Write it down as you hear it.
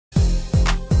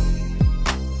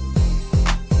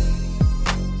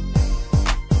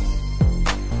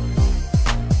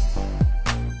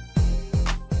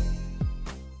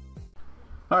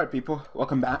Alright people,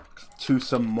 welcome back to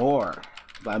some more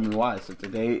Zombievise. So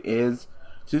today is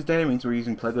Tuesday, means we're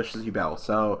using Plaguelicious Yubel.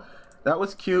 So that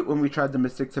was cute when we tried the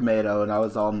Mystic Tomato and I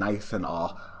was all nice and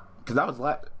all.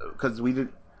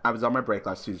 I was on my break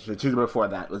last Tuesday. Tuesday before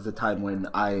that was the time when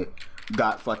I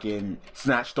got fucking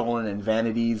snatched, stolen, and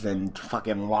vanities and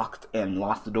fucking locked and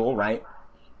lost the duel, right?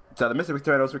 So the Mystic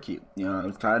Tomatoes were cute. You know, I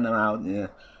was trying them out, yeah.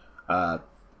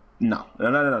 No.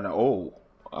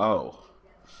 Oh.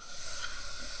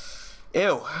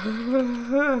 Ew.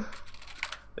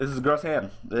 This is a gross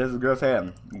hand.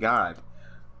 God.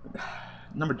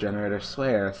 Number generator,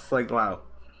 swear. It's like, wow.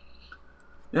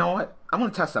 You know what? I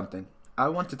want to test something.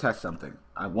 And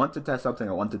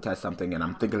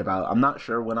I'm thinking about, I'm not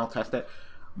sure when I'll test it,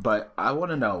 but I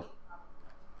want to know.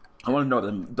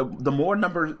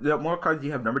 The more cards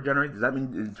you have number generated, does that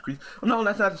mean it increases? Well, no,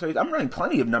 that's not necessarily. I'm running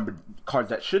plenty of number cards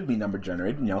that should be number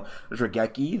generated. You know, there's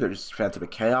Koa'ki, there's Phantom of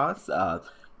Chaos,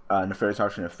 Nefarious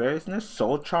Harsh and Nefariousness,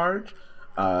 Soul Charge,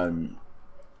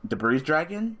 Debris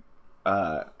Dragon,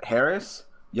 Harris.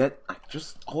 Yet I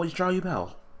just always draw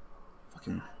Yubel.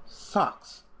 Fucking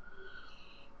sucks.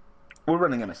 We're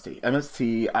running MST. I'm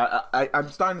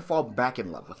starting to fall back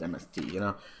in love with MST. You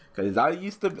know. Because I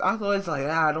was always like,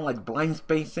 I don't like blind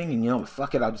spacing, and you know,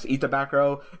 fuck it, I'll just eat the back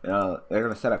row. You know, they're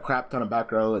gonna set a crap ton of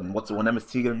back row, and what's the one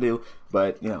MST gonna do?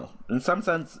 But you know, in some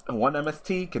sense, one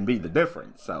MST can be the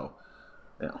difference. So,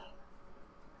 you know,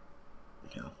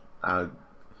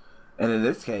 and in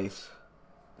this case,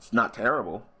 it's not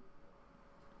terrible.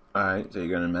 All right, so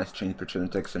you're gonna change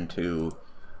Perchinitix into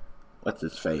what's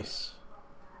his face?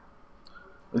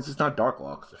 This is not Dark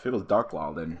Law. Because if it was Dark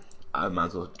Law, then I might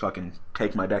as well fucking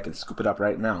take my deck and scoop it up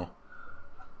right now.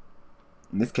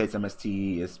 In this case,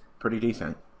 MST is pretty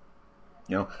decent.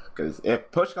 You know, because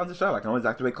if push comes to shove, I can always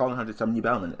activate Call Haunted, summon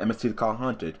Yubel, and MST to Call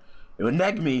Haunted. It would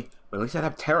neg me, but at least I'd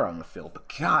have Terra on the field.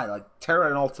 But God, like, Terra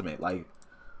and Ultimate, like,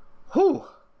 whew.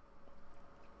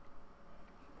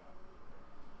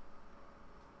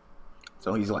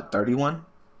 So he's like 31?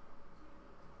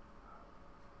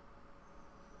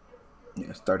 Yeah,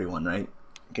 it's 31, right?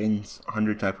 Gains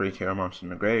 100 type rate Terra monsters in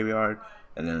the graveyard,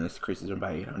 and then this increases them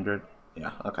by 800.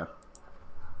 Yeah, okay.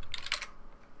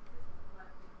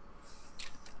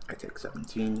 I take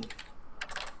 17.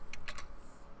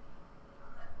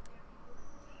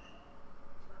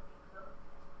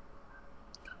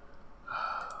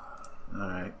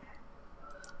 Alright.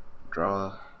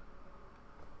 Draw.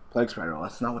 Plague Spiral.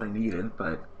 That's not what I needed,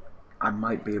 but I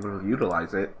might be able to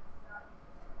utilize it.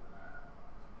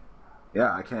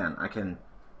 Yeah, I can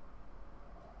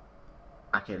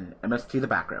MST the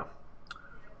back row.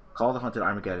 Call the Haunted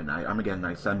Armageddon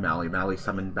Knight, summon Mally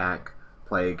summon back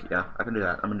Plague. Yeah, I can do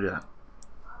that. I'm gonna do that.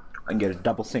 I can get a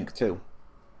double sync too.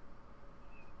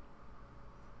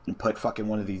 And put fucking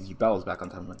one of these Yubels back on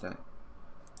top of my deck.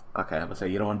 Okay, I'm gonna say,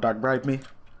 you don't want to Dark Bribe me?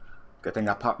 Good thing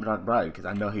I popped Dark Bribe, because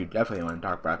I know he definitely want to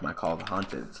Dark Bribe my Call the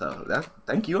Haunted. So that's,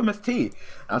 thank you, MST.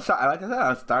 Like I said,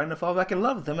 I'm starting to fall back in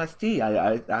love with MST.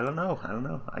 I don't know.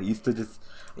 I used to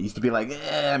be like,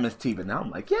 yeah, MST, but now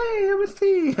I'm like, yay,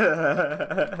 MST.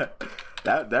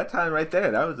 that time right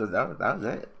there, that was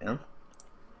it. You know?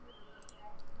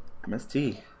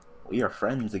 MST, we are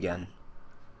friends again.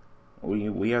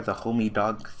 We are the homie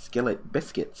dog skillet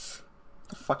biscuits. What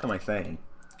the fuck am I saying?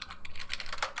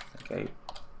 Okay.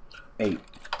 8.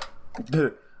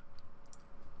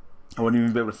 I wouldn't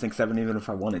even be able to sync 7 even if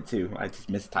I wanted to. I just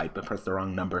mistyped and pressed the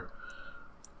wrong number.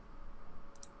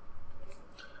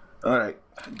 Alright,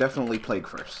 definitely Plague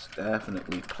first.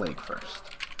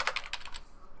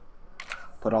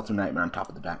 Put Ultimate Nightmare on top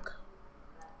of the deck.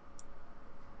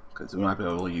 Because we might be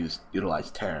able to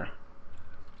utilize Terror.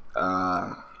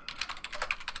 Go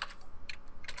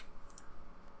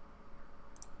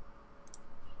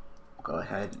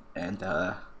ahead and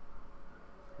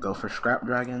go for Scrap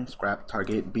Dragon, scrap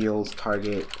target Beals,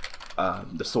 target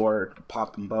the sword,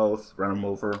 pop them both, run them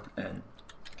over, and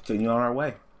continue on our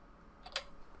way.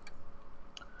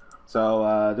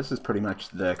 So this is pretty much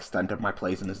the extent of my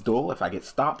plays in this duel. If I get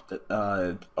stopped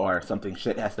or something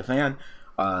shit has to fan,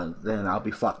 then I'll be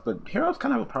fucked. But Heroes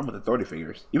kind of have a problem with authority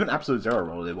figures. Even Absolute Zero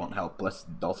Roll, they won't help. Plus,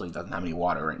 also he doesn't have any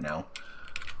water right now.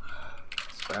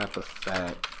 Scrap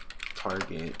effect,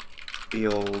 target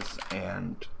Beals,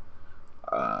 and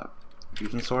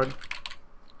Fusion Sword.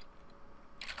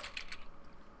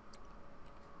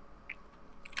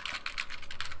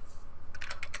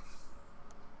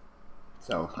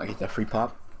 So I get that free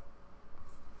pop.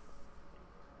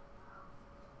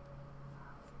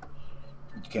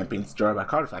 You can't be destroyed by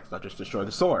card effects, I'll just destroy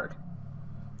the sword.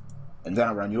 And then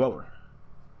I'll run you over.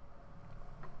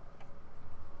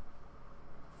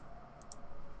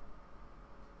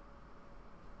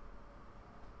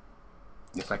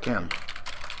 Yes, I can.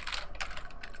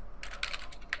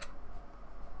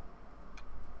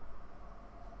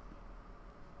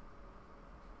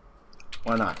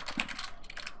 Why not?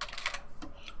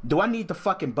 Do I need to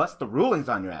fucking bust the rulings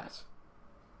on your ass?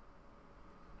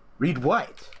 Read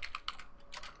what?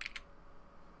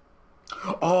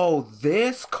 Oh,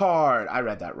 this card. I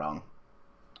read that wrong.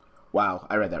 Wow,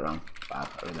 I read that wrong. Wow,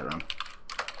 I read that wrong.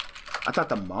 I thought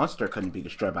the monster couldn't be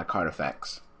destroyed by card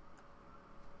effects.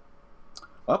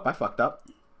 Oh, I fucked up.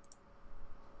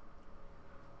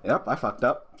 Yep, I fucked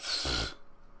up.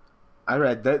 I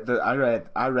read I read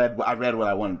what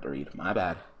I wanted to read. My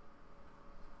bad.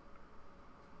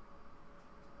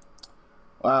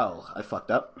 Well, I fucked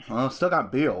up. Well, still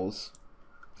got bills.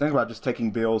 Think about just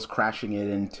taking bills, crashing it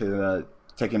into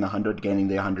taking 100, gaining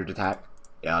the 100 attack.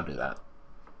 Yeah, I'll do that.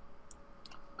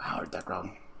 Wow, I read that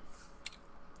wrong.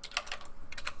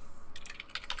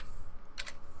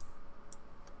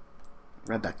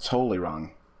 Read that totally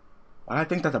wrong. Why do I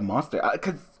think that's a monster?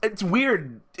 Because it's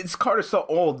weird. This card is so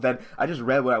old that I just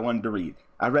read what I wanted to read.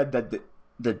 I read that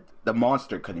the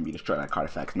monster couldn't be destroyed by card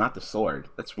effects, not the sword.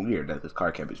 That's weird that this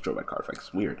card can't be destroyed by card effects.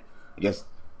 It's weird. I guess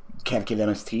can't get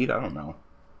MST'd? I don't know.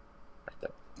 I read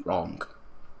that wrong.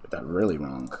 I read that really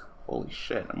wrong. Holy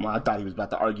shit. I thought he was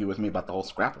about to argue with me about the whole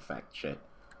scrap effect shit.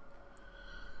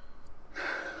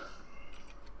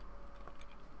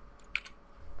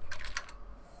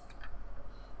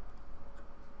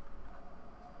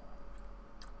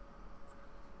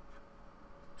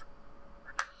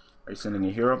 Are you sending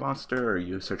a hero monster, or are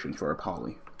you searching for a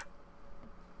poly?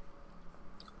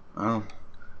 Oh,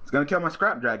 it's gonna kill my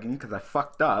scrap dragon because I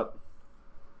fucked up.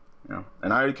 You know,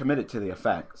 and I already committed to the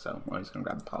effect, so I'm just gonna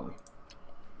grab the poly.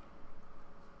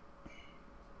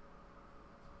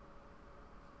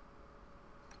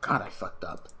 God, I fucked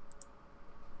up.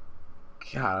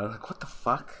 God, like, what the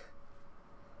fuck?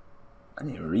 I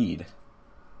need to read.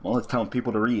 Well, it's telling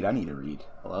people to read. I need to read.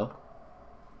 Hello?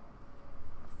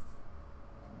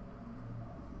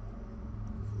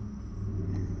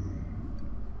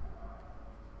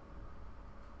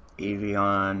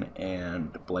 Avion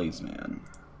and Blazeman.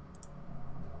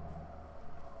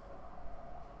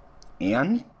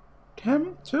 And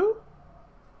him too?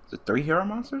 Is it 3 hero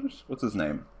monsters? What's his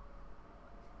name?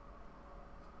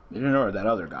 Vision or that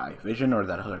other guy? Vision or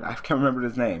that other guy? I can't remember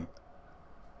his name.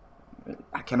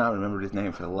 I cannot remember his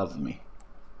name for the love of me.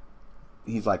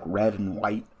 He's like red and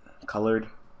white colored.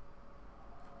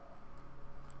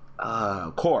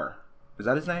 Core. Is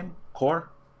that his name?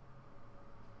 Core?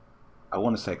 I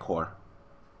want to say Core.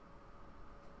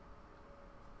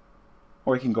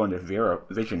 Or he can go into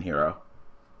Vision Hero.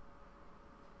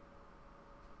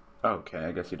 Okay,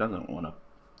 I guess he doesn't want to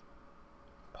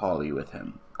poly with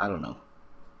him. I don't know.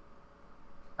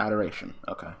 Adoration.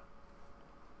 Okay.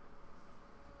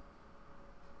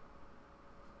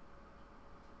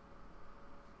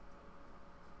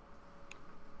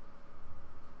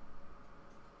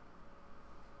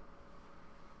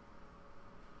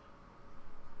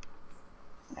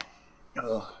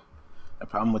 Ugh. The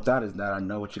problem with that is that I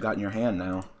know what you got in your hand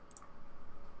now.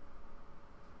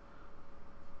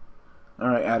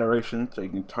 Alright, Adoration, so you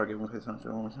can target with his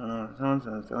target with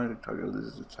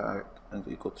his attack is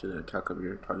equal to the attack of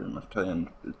your target must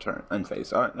end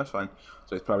phase. Alright, that's fine.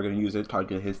 So he's probably gonna use it,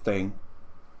 target his thing.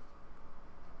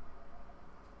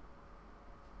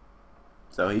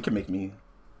 So he can make me.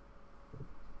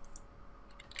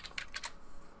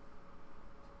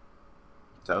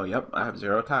 So yep, I have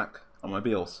 0 attack on my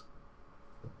bills.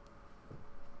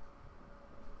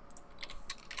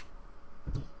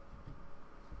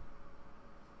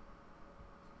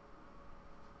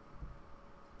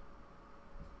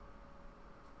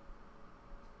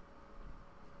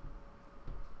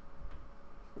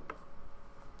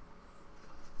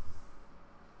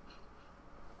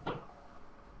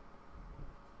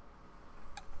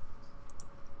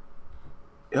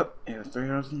 Yep, yeah, 3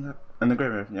 heroes in the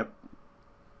graveyard, yep.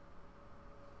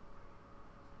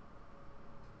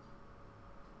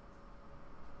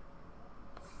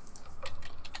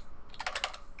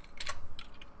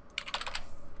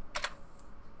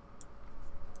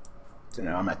 So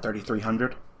now I'm at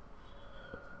 3,300.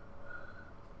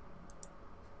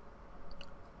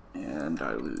 And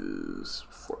I lose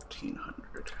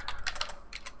 1,400.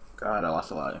 God, I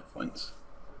lost a lot of points.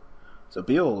 So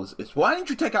Beals is, why didn't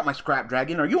you take out my scrap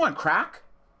dragon? Are you on crack?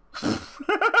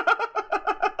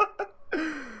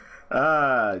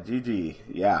 GG.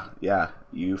 Yeah,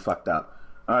 you fucked up.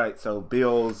 Alright, so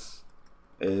Beals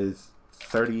is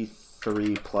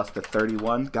 33 plus the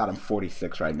 31. God, I'm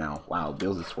 46 right now. Wow,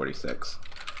 Beals is 46.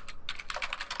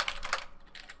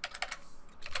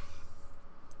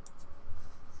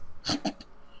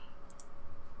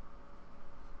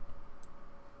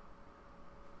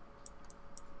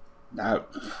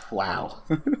 Wow.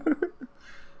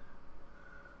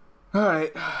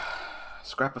 Alright.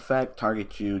 Scrap effect,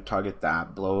 target you, target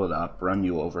that, blow it up, run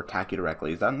you over, attack you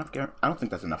directly. Is that enough game? I don't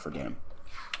think that's enough for game.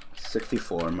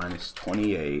 64 minus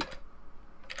 28.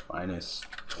 Minus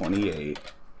 28.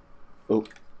 Oh.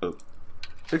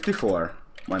 64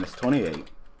 minus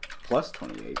 28 plus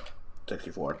 28.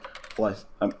 64 plus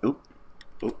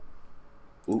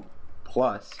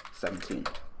plus 17.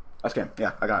 That's game.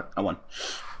 Yeah, I got it. I won.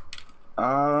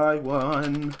 I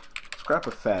won. Scrap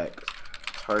effect.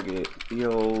 Target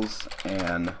deals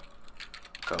and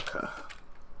Koa'ki.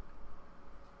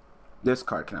 This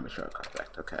card can have a short card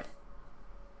effect. Okay.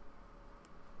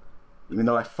 Even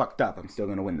though I fucked up, I'm still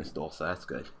gonna win this duel, so that's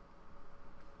good.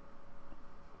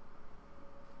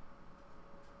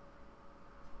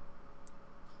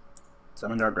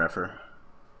 Summon Dark Grepher.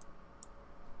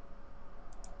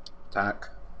 Attack.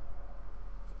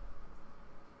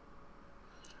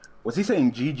 Was he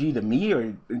saying GG to me,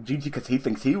 or GG because he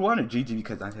thinks he won, or GG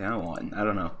because I think I won? I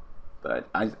don't know. But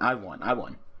I won. I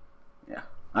won. Yeah.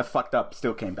 I fucked up,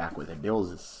 still came back with it.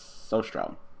 Duels is so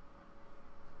strong.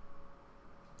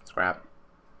 Scrap.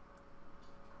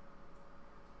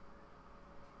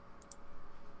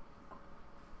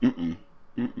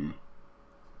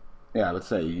 Yeah, let's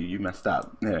say you messed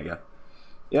up. There you go.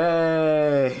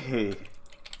 Yay!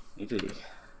 GG.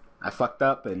 I fucked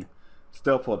up and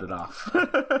still pulled it off.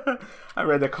 I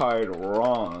read the card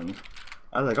wrong.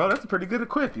 I was like, oh, that's a pretty good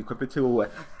equip. You equip it to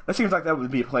what? That seems like that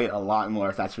would be played a lot more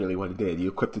if that's really what it did. You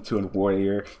equipped it to a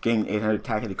warrior, gained 800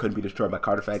 attack, and it couldn't be destroyed by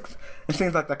card effects. It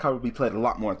seems like that card would be played a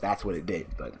lot more if that's what it did.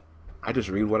 But I just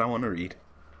read what I want to read.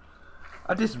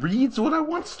 I just reads what I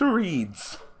wants to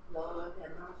reads.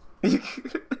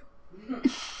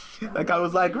 That guy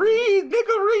was like, read,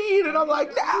 nigga, read. And I'm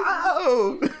like,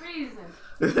 no.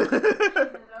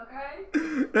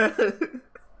 Okay.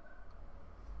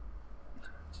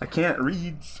 I can't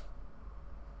read.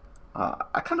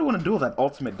 I kind of want to duel that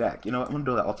ultimate deck. You know what? I want to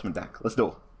duel that ultimate deck. Let's do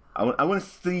it. I want to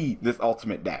see this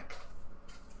ultimate deck.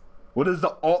 What is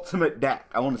the ultimate deck?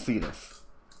 I want to see this.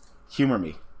 Humor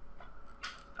me.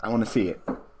 I want to see it.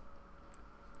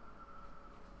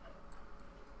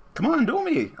 Come on, duel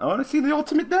me. I want to see the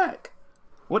ultimate deck.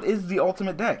 What is the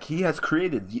ultimate deck? He has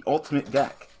created the ultimate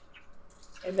deck.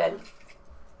 Hey, Ben.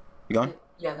 You going?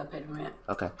 Yeah, I gotta pay the rent.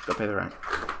 Okay, go pay the rent.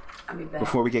 I'll be back.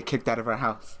 Before we get kicked out of our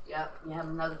house. Yep, you have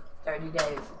another 30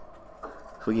 days.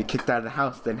 If we get kicked out of the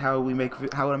house, then how would I make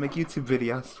YouTube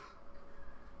videos?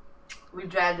 We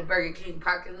drive to Burger King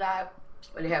parking lot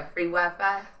where they have free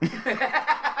Wi-Fi.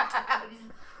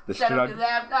 Set up your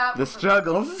laptop. The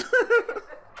struggles.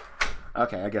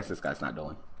 Okay, I guess this guy's not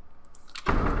dueling.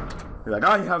 You're like,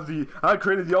 I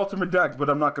created the ultimate deck, but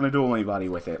I'm not gonna duel anybody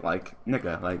with it. Like,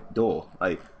 nigga, like, duel.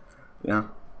 Like, you know,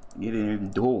 you didn't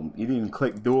even duel. You didn't even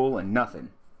click duel and nothing.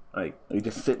 Like, you're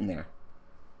just sitting there.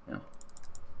 You know,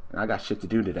 and I got shit to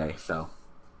do today, so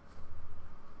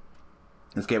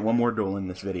let's get one more duel in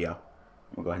this video.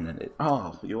 We'll go ahead and end it.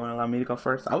 Oh, you want to allow me to go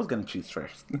first? I was gonna choose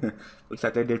first. Looks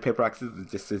like they did paper rock scissors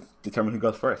just to determine who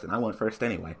goes first, and I went first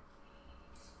anyway.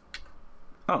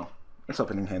 Oh, this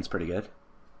opening hand's pretty good.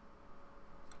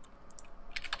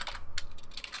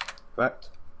 But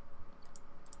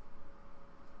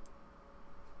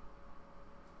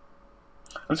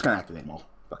I'm just gonna activate them all.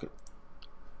 Fuck it.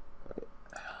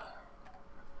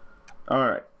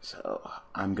 Alright, so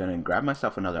I'm gonna grab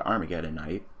myself another Armageddon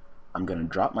Knight. I'm gonna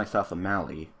drop myself a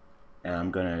Mally. And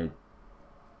I'm gonna...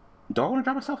 Do I wanna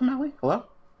drop myself a Mally? Hello?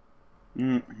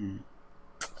 I'm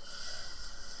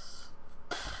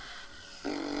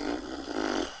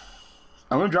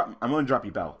gonna drop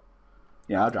Yubel.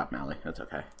 Yeah, I'll drop Mally. That's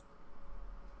okay.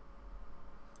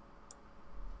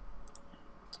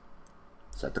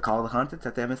 Set the Call of the Haunted,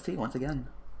 set the MST once again.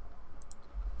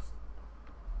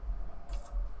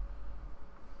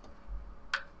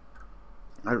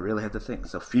 I really had to think.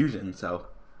 So fusion, so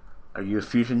are you a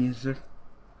fusion user?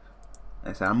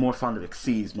 I said I'm more fond of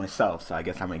Exceeds myself, so I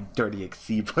guess I'm a dirty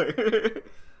Exceed player.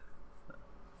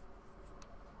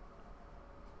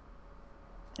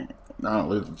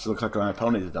 No, it looks like my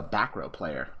opponent is a back row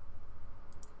player.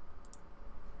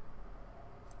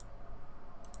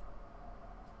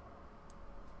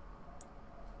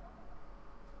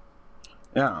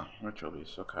 Yeah, Ritual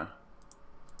Beast, okay.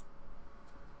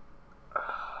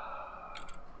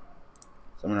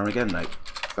 Summon Armageddon Knight.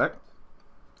 Effect.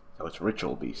 So it's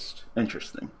Ritual Beast.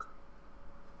 Interesting.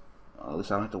 At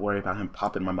least I don't have to worry about him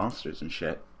popping my monsters and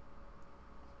shit.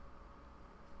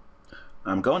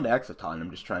 I'm going to Exoton.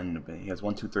 I'm just trying to... He has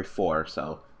 1, 2, 3, 4,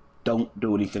 so don't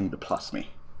do anything to plus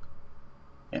me.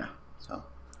 Yeah, so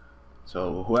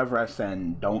So whoever I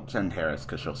send, don't send Harris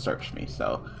because she'll search me.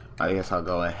 So I guess I'll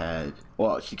go ahead.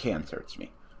 Well, she can search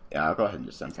me. Yeah, I'll go ahead and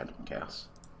just send Phantom Chaos.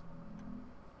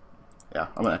 Yeah,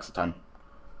 I'm an Exoton.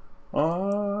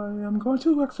 I am going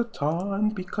to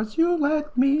Exoton because you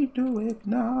let me do it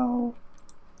now.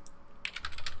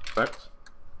 Correct.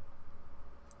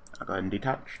 I'll go ahead and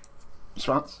detach.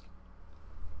 Response?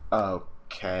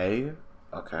 Okay.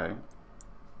 Okay.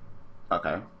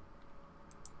 Okay.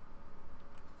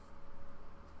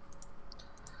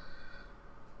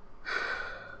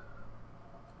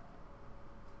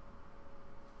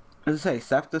 Does it say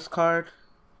accept this card?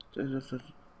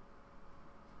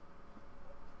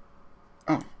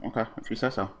 Oh, okay. If you say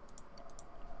so.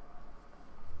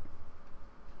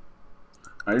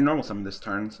 I did normal summon this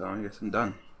turn, so I guess I'm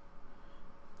done.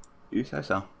 You say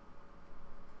so.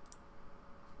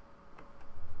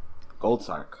 Gold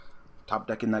Sark. Top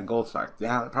decking that Gold Sark.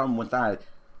 Yeah, the problem with that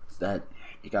is that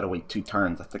you gotta wait 2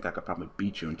 turns. I think I could probably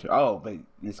beat you in 2. Oh, but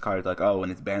this card is like, oh,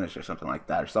 and it's banished or something like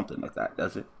that,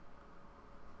 does it?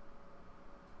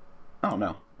 Oh,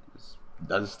 no. It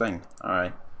does its thing.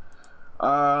 Alright.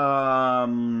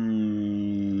 I'm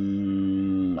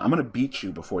gonna beat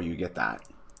you before you get that.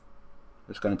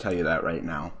 Just gonna tell you that right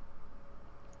now.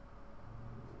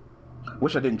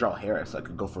 Wish I didn't draw Harris. I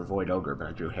could go for Void Ogre, but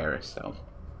I drew Harris, so.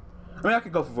 I mean, I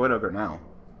could go for Void Ogre now.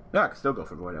 Yeah, I can still go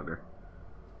for Void Ogre.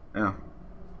 Yeah.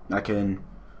 I can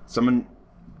summon,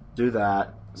 do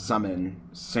that, summon,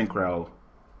 synchro.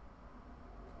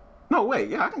 No, wait,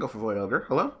 yeah, I can go for Void Ogre.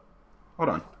 Hello? Hold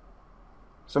on.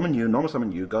 Summon you, normal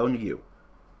summon you, go into you.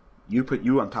 You put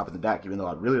you on top of the deck, even though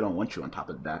I really don't want you on top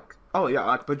of the deck. Oh, yeah,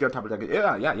 I can put you on top of the deck.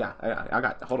 Yeah. I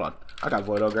got, hold on. I got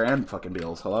Void Ogre and fucking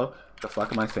Bills. Hello? What the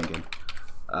fuck am I thinking?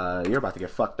 You're about to get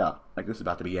fucked up. Like, this is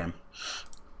about to be game.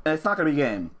 And it's not gonna be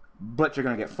game, but you're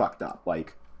gonna get fucked up.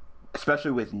 Like, especially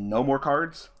with no more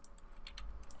cards.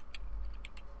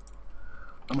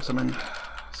 I'm gonna summon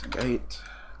Sink 8.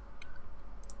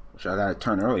 Which I got a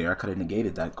turn earlier. I could have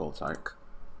negated that Gold Sark.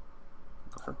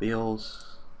 Go for Bills.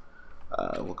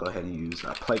 We'll go ahead and use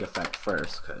Plague Effect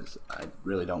first, because I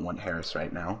really don't want Harris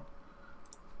right now.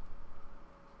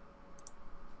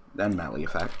 Then Mally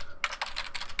Effect.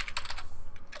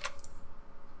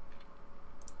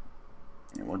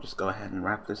 And we'll just go ahead and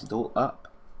wrap this duel up.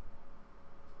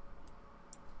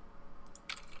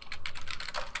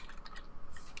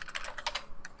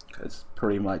 Because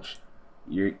pretty much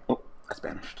you're... Oh, that's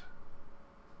banished.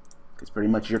 Because pretty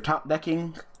much you're top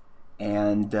decking.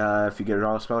 And if you get a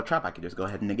draw spell or trap, I can just go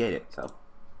ahead and negate it.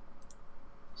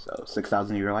 So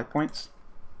 6,000 of your life points.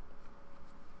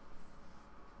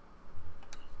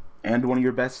 And one of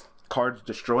your best cards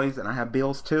destroys, and I have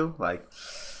Bills too. Like,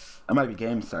 that might be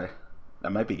game, sir.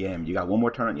 That might be game. You got one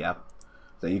more turn, yeah.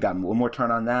 So you got one more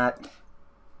turn on that.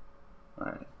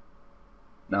 Alright.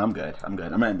 No, I'm good. I'm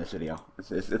good. I'm gonna end this video.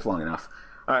 It's long enough.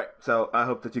 Alright, so I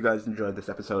hope that you guys enjoyed this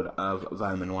episode of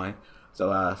Vitamin Y.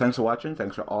 So thanks for watching,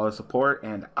 thanks for all the support,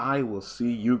 and I will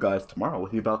see you guys tomorrow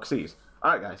with Yubel XYZ.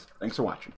 Alright guys, thanks for watching.